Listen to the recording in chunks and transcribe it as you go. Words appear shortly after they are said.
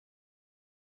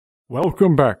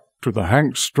Welcome back to the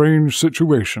Hank Strange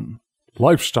Situation,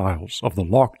 Lifestyles of the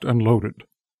Locked and Loaded.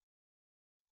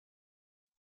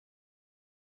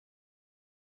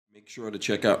 Make sure to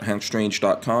check out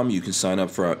hankstrange.com. You can sign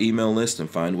up for our email list and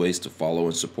find ways to follow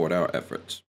and support our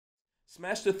efforts.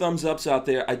 Smash the thumbs ups out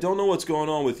there. I don't know what's going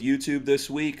on with YouTube this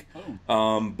week,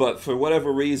 but for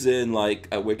whatever reason,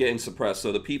 we're getting suppressed.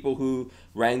 So the people who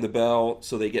rang the bell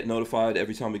so they get notified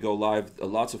every time we go live,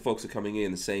 lots of folks are coming in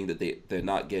and saying that they're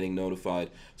not getting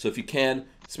notified. So if you can,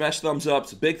 smash thumbs up.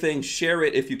 It's a big thing. Share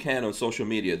it if you can on social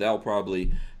media. That'll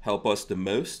probably help us the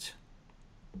most.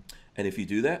 And if you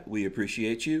do that, we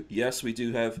appreciate you. Yes, we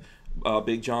do have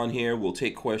Big John here. We'll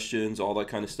take questions, all that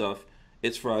kind of stuff.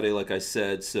 It's Friday, like I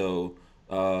said, so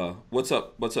what's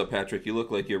up? What's up, Patrick? You look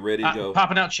like you're ready to go.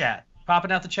 Popping out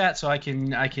the chat so I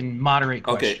can moderate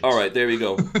questions. Okay, all right, there we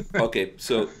go. Okay,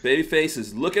 so Babyface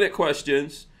is looking at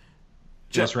questions.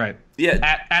 That's right.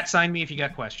 Yeah. At sign me if you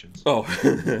got questions. Oh,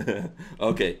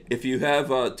 okay. If you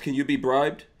have, can you be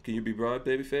bribed? Can you be bribed,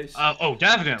 Babyface? Oh,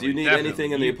 definitely. Do you need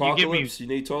anything in the apocalypse? You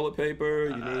need toilet paper?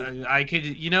 You need... I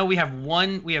could. We have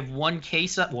one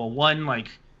case. One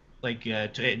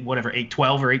whatever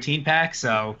 12 or 18 pack.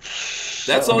 So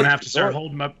that's I'm gonna have to start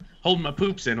holding my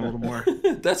poops in a little more.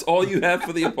 That's all you have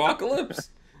for the apocalypse?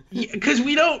 Yeah, because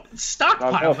we don't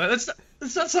stockpile. That's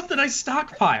not something I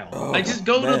stockpile. Oh, I just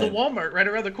go to the Walmart right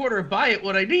around the corner and buy it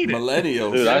when I need it.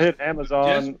 Millennials. Dude, I hit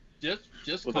Amazon. Just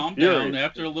calm down.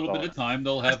 After a little bit of time,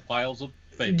 they'll have piles of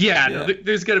paper. Yeah. No,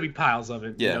 there's gonna be piles of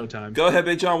it in no time. Go ahead,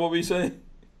 Big John. What were you saying?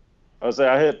 I was saying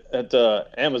I hit at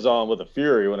Amazon with a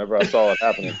fury whenever I saw it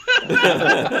happening.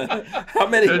 How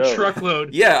many? A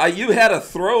truckload. Yeah, you had a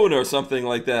throne or something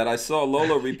like that. I saw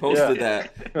Lola reposted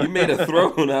that. You made a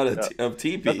throne out of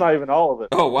teepee. That's not even all of it.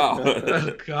 Oh wow!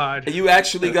 Oh God! You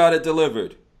actually got it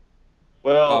delivered.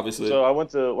 Well, obviously. So when I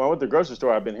went to the grocery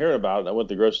store, I've been hearing about it. I went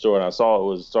to the grocery store and I saw it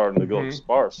was starting to go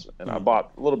sparse. And I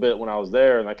bought a little bit when I was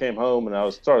there, and I came home and I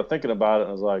started thinking about it, and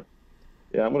I was like,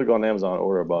 yeah, I'm going to go on Amazon and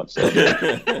order a bunch. So.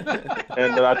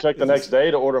 And then I checked the next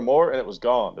day to order more, and it was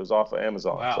gone. It was off of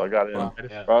Amazon. Wow. So I got in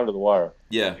right under the wire.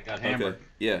 Yeah. I got hammered. Okay.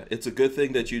 Yeah, it's a good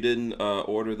thing that you didn't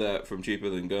order that from Cheaper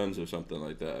Than Guns or something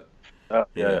like that.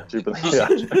 Yeah, cheaper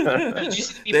than Did you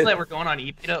see the people that were going on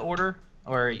eBay to order?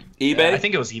 Or eBay? I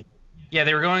think it was eBay. Yeah,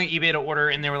 they were going on eBay to order,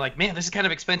 and they were like, man, this is kind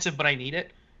of expensive, but I need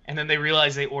it. And then they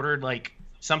realized they ordered,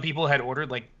 some people had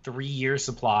ordered 3 years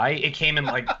supply. It came in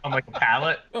on a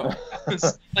pallet.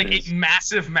 It's a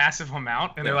massive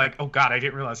amount. And they're like, oh God, I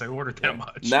didn't realize I ordered that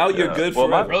much. Now you're good for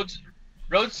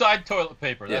roadside toilet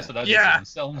paper. That's what I do. I'm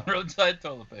selling roadside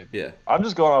toilet paper. Yeah. I'm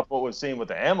just going off what we've seen with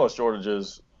the ammo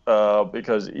shortages,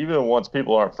 because even once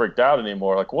people aren't freaked out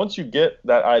anymore, once you get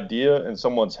that idea in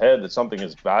someone's head that something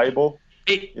is valuable,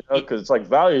 because it's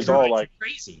value is all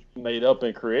crazy, made up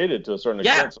and created to a certain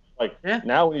extent. So,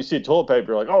 now when you see toilet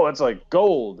paper, you're like, oh, it's like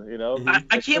gold,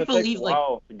 I can't believe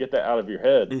to get that out of your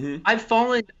head. I've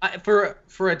fallen for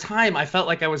a time. I felt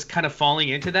like I was kind of falling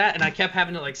into that, and I kept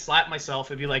having to slap myself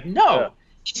and be like, no.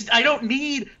 I don't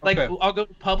need I'll go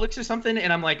to Publix or something,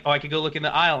 and I'm like, oh, I could go look in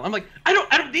the aisle. I'm like, I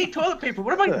don't need toilet paper.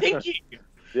 What am I thinking?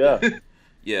 Yeah.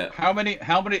 Yeah. How many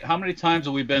times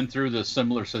have we been through this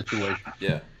similar situation?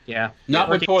 Yeah. Yeah. Not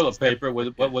with toilet paper,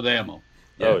 but with ammo.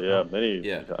 Yeah. Oh yeah, many.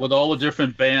 Yeah. With all the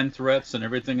different ban threats and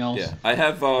everything else. Yeah. I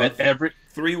have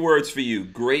 3 words for you.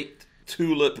 Great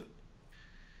tulip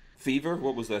fever.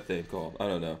 What was that thing called? I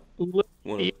don't know.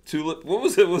 Tulip. What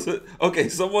was it? Was it? Okay,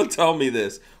 someone tell me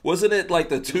this. Wasn't it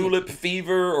the tulip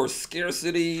fever or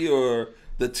scarcity or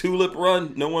the tulip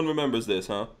run? No one remembers this,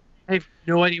 huh? I have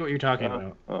no idea what you're talking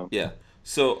about. Yeah.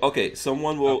 So okay,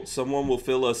 someone will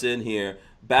fill us in here.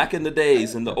 Back in the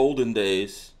days, in the olden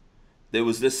days, there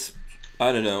was this,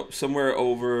 I don't know, somewhere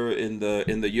over in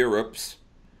the Europes,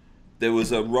 there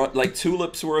was a run,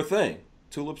 tulips were a thing.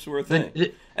 Tulips were a thing.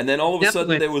 And then all of a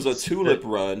sudden there was a tulip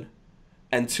run,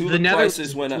 and tulip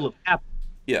prices went up.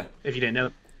 Yeah. If you didn't know.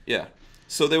 Yeah.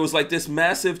 So there was this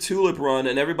massive tulip run,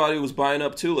 and everybody was buying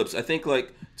up tulips. I think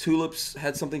tulips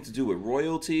had something to do with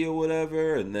royalty or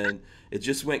whatever, and then it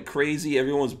just went crazy.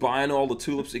 Everyone's buying all the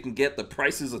tulips they can get. The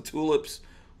prices of tulips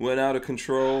went out of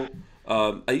control.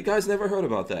 You guys never heard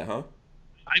about that, huh?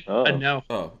 No.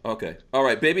 Oh, okay. All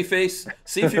right, Babyface,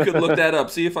 see if you could look that up.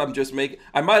 See if I'm just making...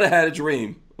 I might have had a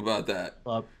dream about that.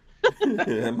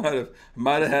 I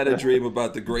might have had a dream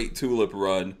about the Great Tulip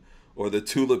Run or the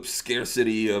tulip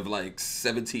scarcity of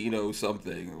 1700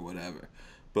 something or whatever.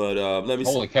 But let me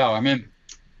see. Holy cow. I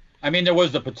mean, there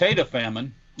was the potato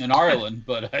famine in Ireland,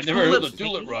 but I never heard of the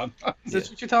tulip run. Is this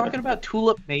what you're talking about?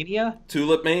 Tulip Mania?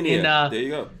 Tulip Mania. There you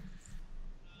go.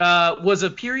 was a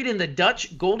period in the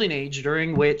Dutch Golden Age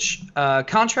during which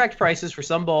contract prices for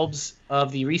some bulbs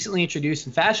of the recently introduced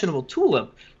and fashionable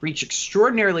tulip reached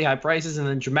extraordinarily high prices and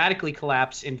then dramatically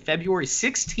collapsed in February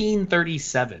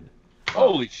 1637.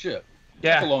 Holy shit.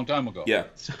 Yeah. That's a long time ago. Yeah.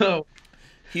 So,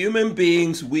 Human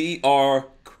beings, we are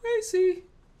crazy.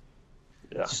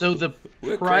 Yeah. so the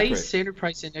We're price, standard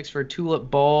price index for a tulip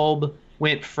bulb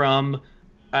went from,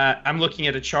 I'm looking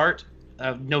at a chart,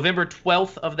 November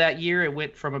 12th of that year, it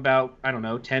went from about, I don't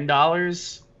know,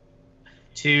 $10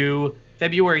 to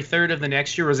February 3rd of the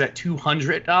next year was at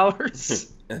 $200.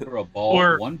 For a bulb,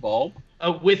 Or- one bulb?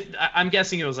 I'm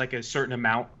guessing it was like a certain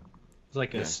amount. It was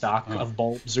like a stock of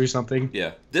bulbs or something.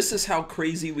 Yeah. This is how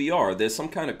crazy we are. There's some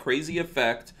kind of crazy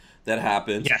effect that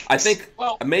happens. Yes. I think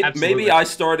maybe absolutely. I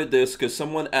started this because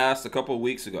someone asked a couple of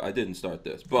weeks ago. I didn't start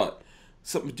this, but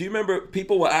do you remember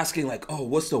people were asking like, "Oh,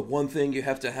 what's the one thing you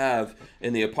have to have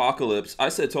in the apocalypse?" I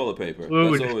said toilet paper.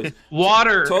 Food, That's always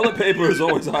water, toilet paper is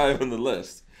always high on the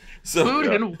list. So, food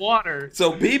and water.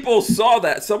 So people saw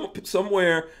that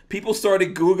somewhere. People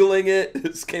started Googling it.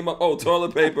 It came up. Oh,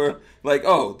 toilet paper. Like,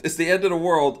 oh, it's the end of the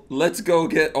world. Let's go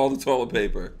get all the toilet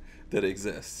paper that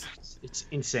exists. It's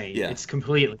insane. Yeah. It's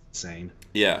completely insane.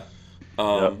 Yeah.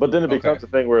 Yeah, but then it becomes a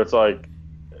thing where it's like,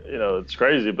 it's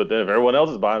crazy. But then if everyone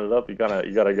else is buying it up, you gotta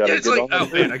It's get like, on oh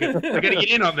man, I gotta get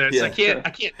in on this. Yeah. I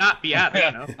can't not be at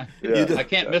it. Yeah. I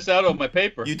can't miss out on my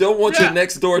paper. You don't want your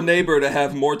next door neighbor to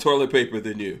have more toilet paper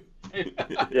than you.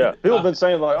 Yeah, people have been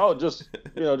saying like, oh, just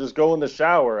go in the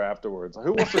shower afterwards.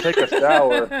 Who wants to take a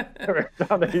shower every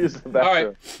time they use the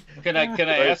bathroom? All right, can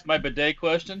I ask my bidet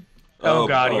question? Oh,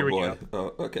 God, here we boy.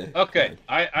 go. Oh, okay. Okay,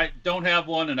 I don't have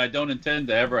one, and I don't intend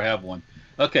to ever have one.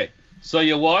 Okay, so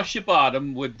you wash your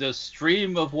bottom with the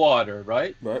stream of water,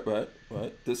 right? Right.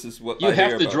 This is what You I hear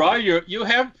have to about. dry your you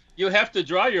have to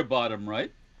dry your bottom,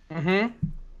 right? Mm-hmm.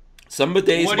 Some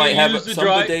bidets What do might you have use to some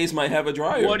dry- bidets might have a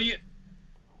dryer. What do you?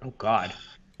 Oh God.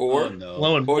 Or Oh, no.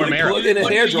 Blowing Or warm you air. put it in a What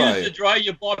do you use hairdryer. to dry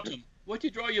your bottom? What do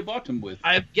you dry your bottom with?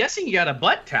 I'm guessing you got a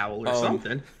butt towel or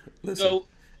something. Listen, So,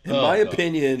 in my God.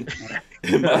 opinion,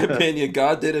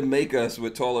 God didn't make us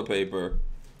with toilet paper.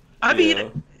 I mean,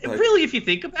 like- really, if you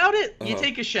think about it, you Uh-huh.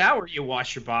 take a shower, you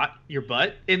wash your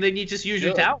butt, and then you just use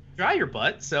your Sure. towel to dry your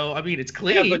butt. So I mean, it's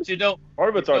clean. Yeah, but you don't. Part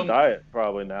of it's You our don't- diet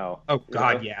probably now. Oh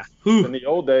God, know? yeah. In the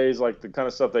old days, like the kind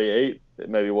of stuff they ate, it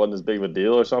maybe wasn't as big of a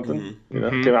deal or something.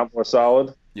 Mhm. Came out more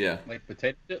solid. Yeah. Like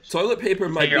potato chips. Toilet paper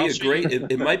might Here, be I'll a show you.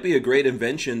 great. It might be a great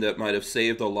invention that might have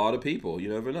saved a lot of people. You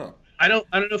never know. I don't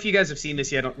know if you guys have seen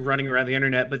this yet running around the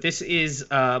internet, but this is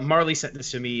Marley sent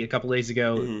this to me a couple days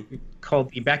ago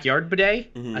called the backyard bidet.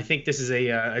 I think this is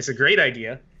it's a great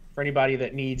idea for anybody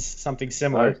that needs something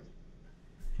similar.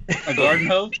 A garden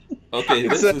hose. Okay,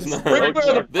 this is not.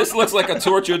 sprinkler. This looks like a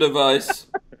torture device.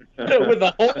 With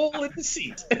a hole in the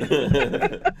seat.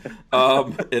 It Try,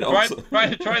 also.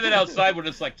 try that outside when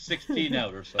it's like 16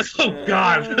 out or something. Oh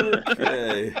God.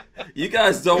 Okay. You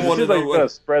guys don't want to It's like know you're gonna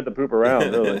what. spread the poop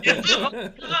around, really.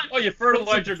 Oh, you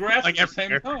fertilize your grass Like at the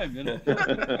same everywhere. time. You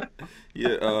know?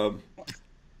 Yeah.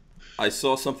 I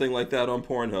saw something like that on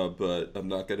Pornhub, but I'm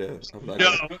not gonna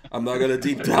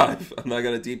deep dive. I'm not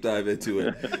gonna deep dive into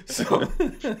it. So,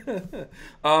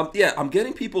 yeah, I'm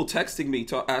getting people texting me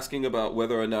asking about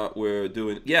whether or not we're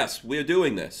doing. Yes, we're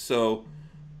doing this. So,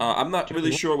 I'm not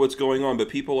really sure what's going on, but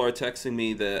people are texting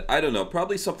me that I don't know.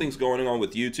 Probably something's going on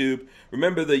with YouTube.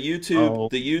 Remember, the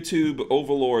YouTube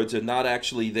overlords are not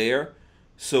actually there,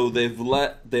 so they've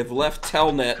left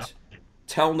Telnet.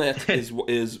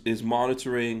 Telnet is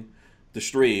monitoring the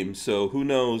stream, so who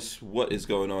knows what is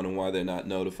going on and why they're not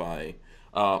notifying.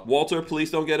 Walter,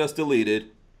 please don't get us deleted.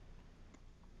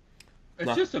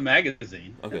 It's just a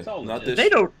magazine. Okay, That's all not it is. They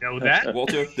don't know that.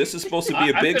 Walter, this is supposed to be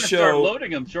I'm a big gonna start show.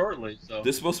 loading them shortly. So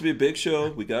This is supposed to be a big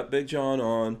show. We got Big John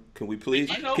on. Can we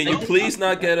please? I know. Can you please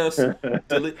not get us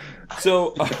delete?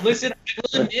 So, Listen, I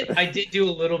will admit I did do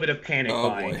a little bit of panic Oh,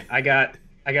 buying. boy. I got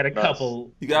a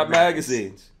couple. you got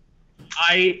magazines.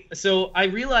 I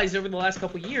realized over the last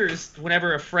couple of years,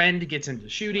 whenever a friend gets into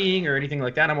shooting or anything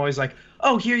like that, I'm always like,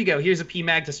 "Oh, here you go. Here's a P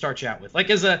mag to start you out with,"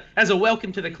 like as a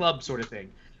welcome to the club sort of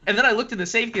thing. And then I looked in the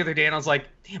safe the other day and I was like,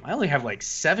 "Damn, I only have like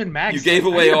 7 mags." You gave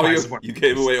left. I away need to all buy your some more." you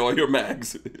gave away all your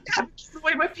mags. I gave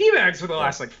away my P mags for the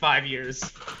last like 5 years.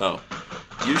 Oh,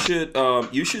 you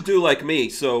should do like me.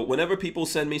 So whenever people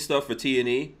send me stuff for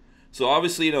T&E, so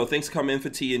obviously things come in for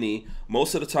T&E.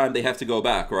 Most of the time they have to go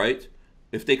back, right?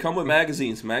 If they come with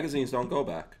magazines don't go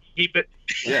back. Keep it.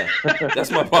 Yeah,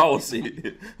 that's my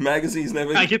policy. Magazines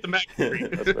never. I get the mag.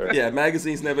 That's fair. Yeah,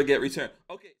 magazines never get returned.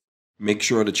 Okay. Make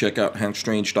sure to check out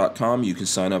hankstrange.com. You can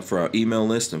sign up for our email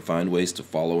list and find ways to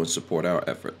follow and support our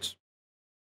efforts.